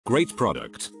Great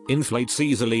product, inflates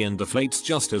easily and deflates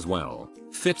just as well.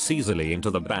 Fits easily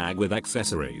into the bag with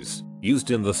accessories.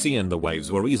 Used in the sea and the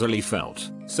waves were easily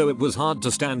felt, so it was hard to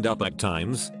stand up at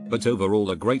times, but overall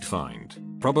a great find.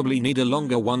 Probably need a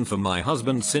longer one for my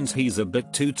husband since he's a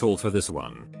bit too tall for this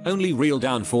one. Only real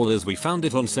downfall is we found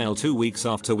it on sale 2 weeks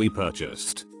after we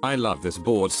purchased. I love this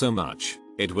board so much.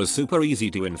 It was super easy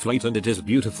to inflate and it is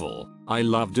beautiful. I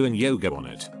love doing yoga on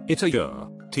it. It's a year.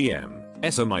 TM.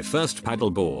 My first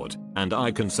paddle board, and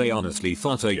I can say honestly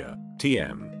thought a year.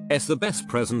 TM. The best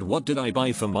present. What did I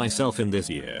buy for myself in this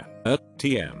year?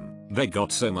 TM. They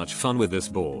got so much fun with this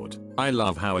board. I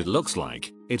love how it looks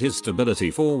like. It is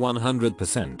stability for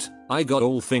 100%. I got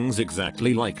all things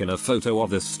exactly like in a photo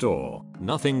of this store.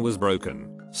 Nothing was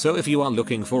broken. So if you are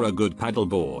looking for a good paddle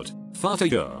board, thought a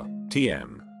year.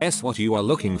 TM. What you are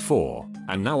looking for,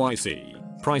 and now I see.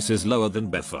 Price is lower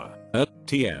than Betha.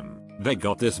 TM. They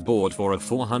got this board for a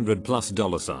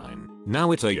 $400+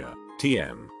 Now it's a year.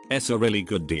 TM. A really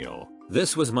good deal.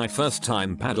 This was my first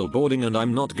time paddle boarding and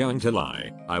I'm not going to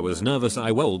lie, I was nervous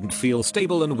I wouldn't feel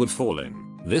stable and would fall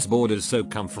in. This board is so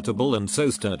comfortable and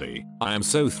so sturdy. I am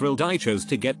so thrilled I chose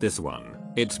to get this one.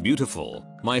 It's beautiful.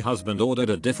 My husband ordered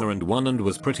a different one and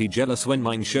was pretty jealous when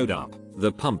mine showed up.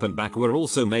 The pump and back were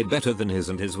also made better than his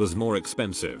and his was more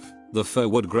expensive. The fur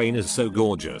wood grain is so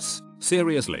gorgeous.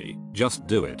 Seriously, just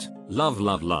do it. Love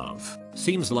love love.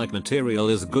 Seems like material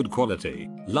is good quality.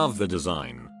 Love the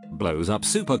design. Blows up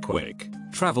super quick.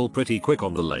 Travel pretty quick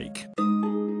on the lake.